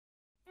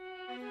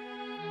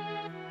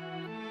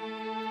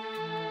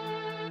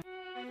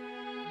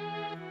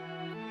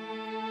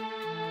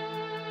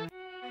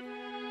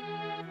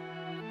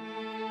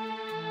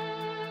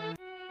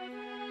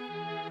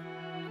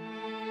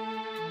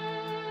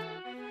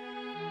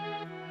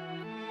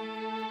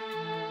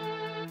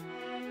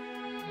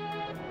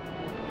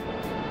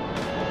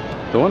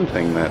The one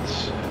thing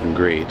that's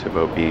great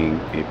about being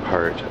a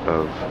part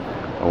of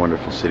a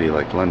wonderful city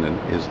like London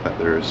is that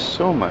there is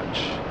so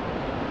much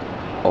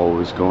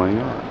always going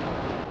on.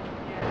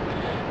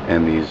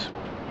 And these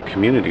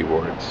community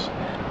wards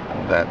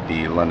that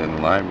the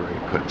London Library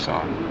puts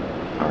on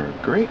are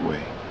a great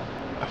way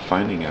of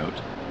finding out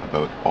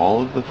about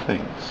all of the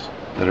things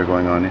that are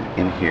going on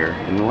in here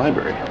in the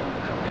library.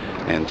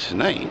 And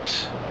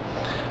tonight,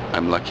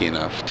 I'm lucky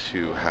enough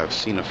to have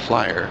seen a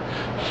flyer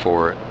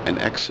for an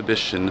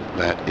exhibition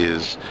that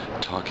is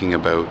talking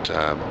about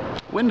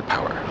wind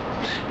power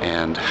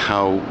and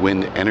how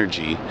wind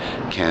energy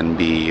can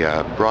be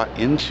brought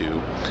into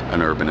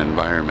an urban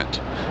environment.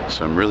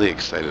 So I'm really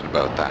excited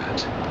about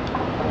that.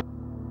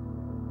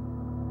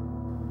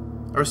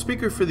 Our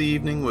speaker for the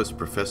evening was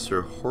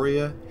Professor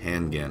Horia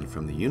Hangan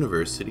from the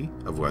University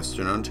of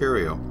Western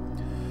Ontario.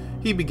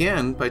 He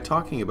began by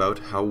talking about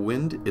how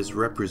wind is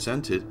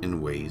represented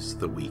in ways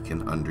that we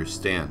can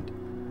understand.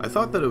 I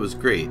thought that it was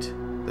great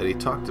that he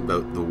talked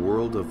about the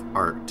world of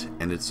art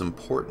and its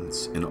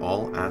importance in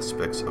all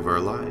aspects of our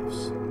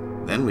lives.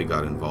 Then we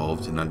got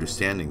involved in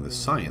understanding the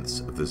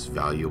science of this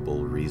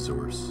valuable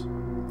resource.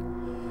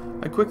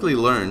 I quickly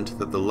learned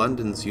that the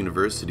London's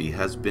University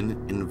has been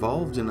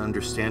involved in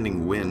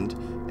understanding wind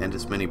and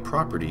its many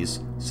properties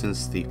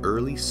since the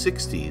early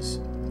 60s,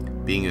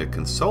 being a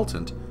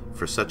consultant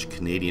for such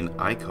Canadian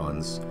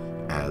icons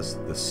as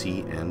the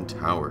CN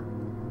Tower.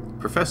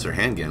 Professor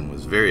Hangan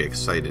was very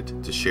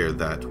excited to share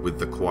that with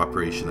the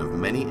cooperation of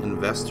many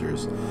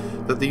investors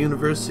that the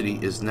university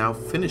is now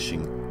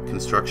finishing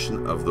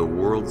construction of the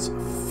world's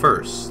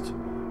first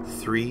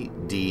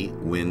 3D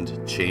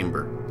wind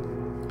chamber.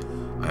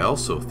 I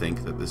also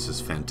think that this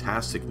is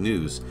fantastic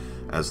news,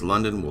 as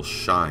London will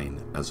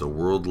shine as a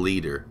world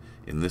leader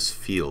in this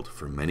field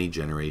for many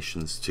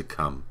generations to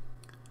come.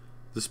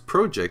 This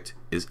project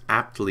is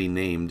aptly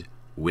named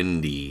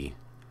WINDY,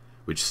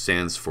 which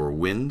stands for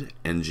Wind,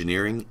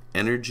 Engineering,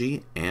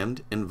 Energy,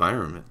 and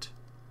Environment.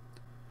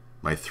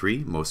 My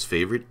three most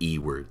favorite E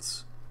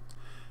words.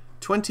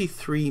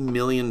 $23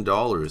 million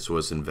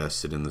was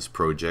invested in this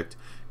project,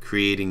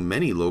 creating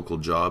many local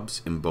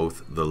jobs in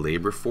both the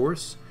labor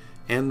force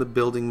and the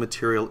building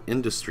material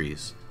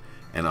industries,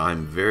 and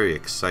I'm very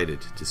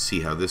excited to see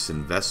how this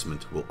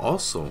investment will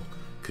also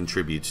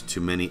contribute to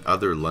many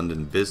other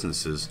London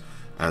businesses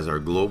as our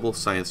global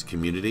science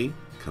community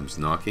comes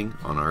knocking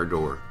on our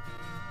door.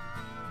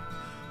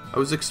 I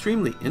was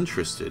extremely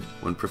interested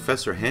when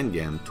Professor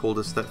Hangan told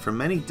us that for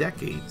many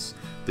decades,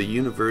 the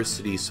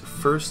university's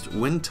first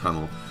wind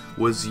tunnel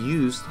was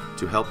used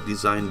to help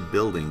design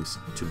buildings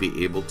to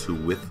be able to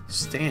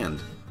withstand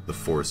the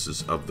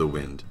forces of the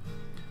wind.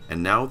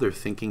 And now their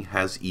thinking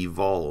has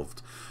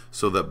evolved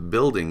so that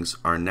buildings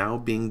are now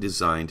being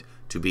designed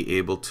to be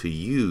able to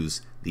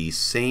use these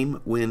same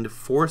wind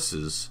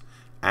forces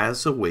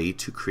as a way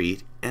to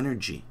create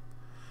energy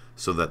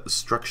so that the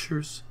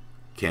structures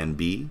can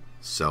be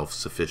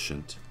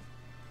self-sufficient.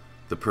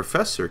 The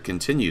professor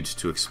continued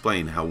to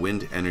explain how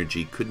wind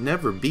energy could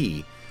never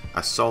be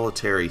a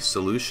solitary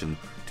solution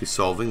to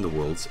solving the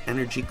world's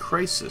energy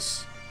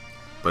crisis,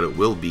 but it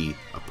will be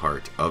a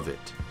part of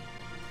it.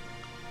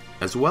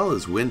 As well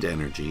as wind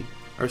energy,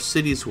 our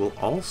cities will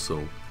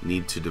also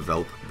need to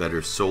develop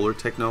better solar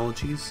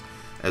technologies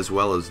as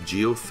well as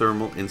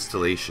geothermal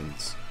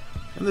installations.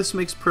 And this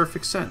makes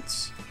perfect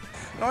sense.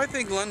 Now, I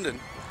think London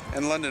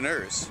and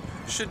Londoners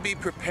should be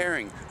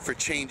preparing for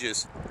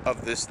changes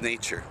of this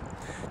nature.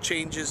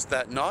 Changes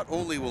that not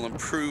only will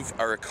improve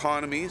our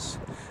economies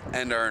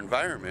and our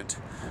environment,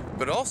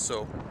 but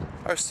also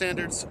our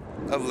standards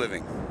of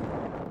living.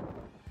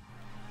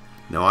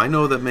 Now, I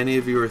know that many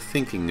of you are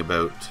thinking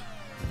about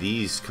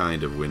these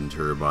kind of wind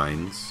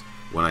turbines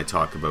when I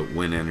talk about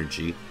wind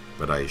energy,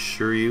 but I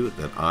assure you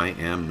that I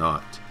am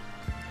not.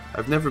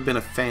 I've never been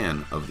a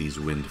fan of these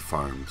wind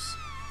farms.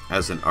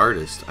 As an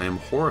artist, I am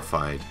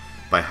horrified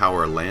by how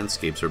our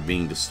landscapes are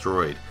being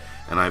destroyed,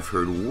 and I've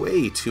heard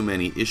way too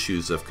many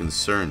issues of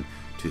concern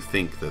to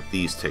think that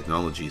these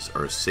technologies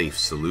are a safe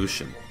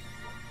solution.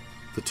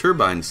 The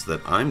turbines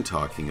that I'm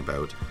talking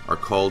about are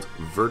called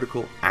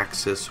Vertical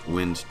Axis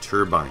Wind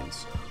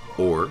Turbines,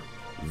 or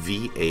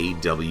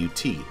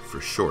VAWT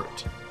for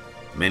short.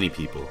 Many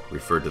people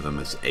refer to them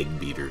as egg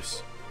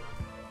beaters.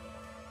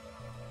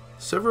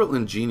 Several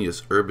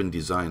ingenious urban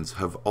designs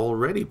have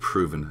already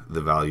proven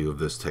the value of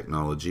this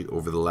technology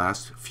over the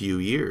last few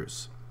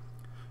years.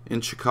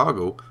 In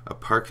Chicago, a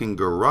parking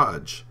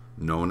garage,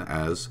 known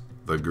as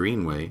the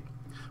Greenway,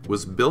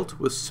 was built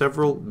with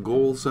several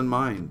goals in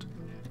mind.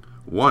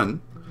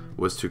 One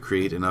was to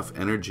create enough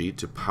energy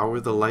to power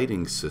the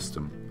lighting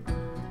system.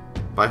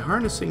 By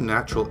harnessing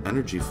natural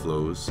energy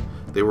flows,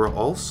 they were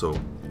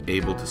also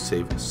able to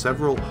save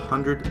several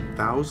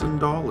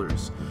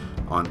 $100,000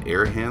 on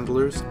air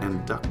handlers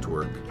and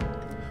ductwork,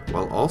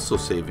 while also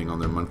saving on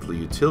their monthly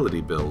utility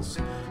bills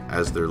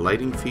as their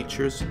lighting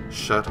features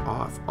shut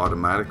off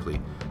automatically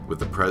with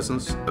the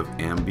presence of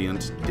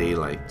ambient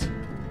daylight.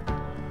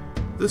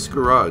 This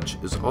garage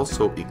is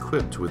also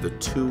equipped with a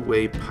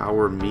two-way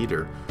power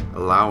meter,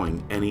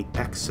 allowing any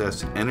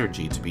excess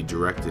energy to be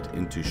directed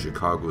into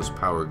Chicago's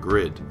power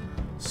grid,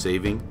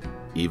 saving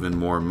even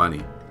more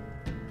money.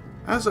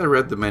 As I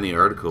read the many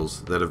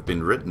articles that have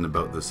been written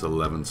about this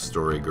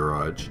 11-story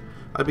garage,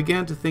 I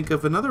began to think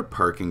of another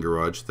parking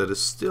garage that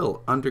is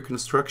still under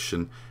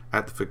construction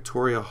at the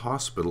Victoria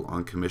Hospital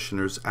on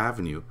Commissioners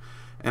Avenue,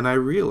 and I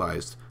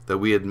realized that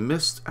we had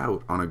missed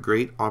out on a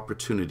great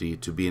opportunity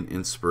to be an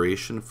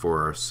inspiration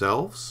for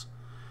ourselves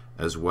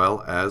as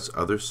well as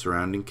other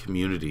surrounding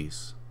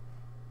communities.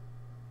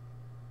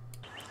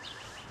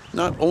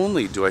 Not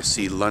only do I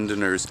see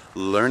Londoners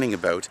learning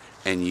about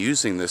and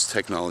using this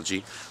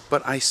technology,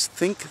 but I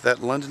think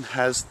that London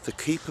has the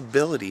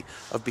capability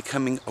of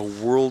becoming a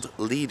world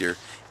leader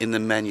in the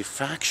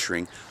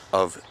manufacturing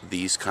of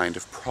these kind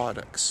of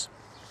products.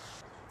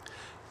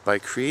 By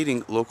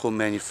creating local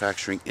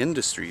manufacturing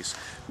industries,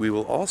 we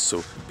will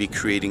also be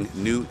creating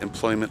new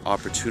employment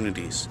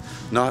opportunities,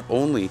 not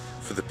only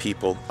for the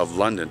people of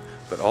London,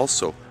 but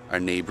also our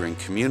neighboring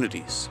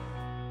communities.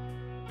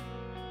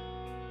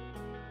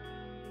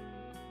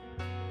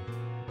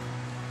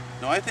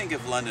 Now, I think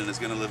if London is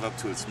going to live up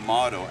to its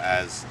motto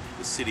as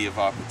the city of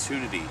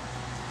opportunity,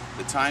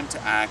 the time to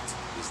act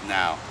is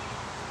now.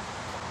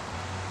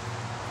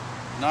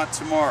 Not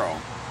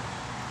tomorrow,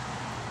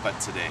 but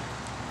today.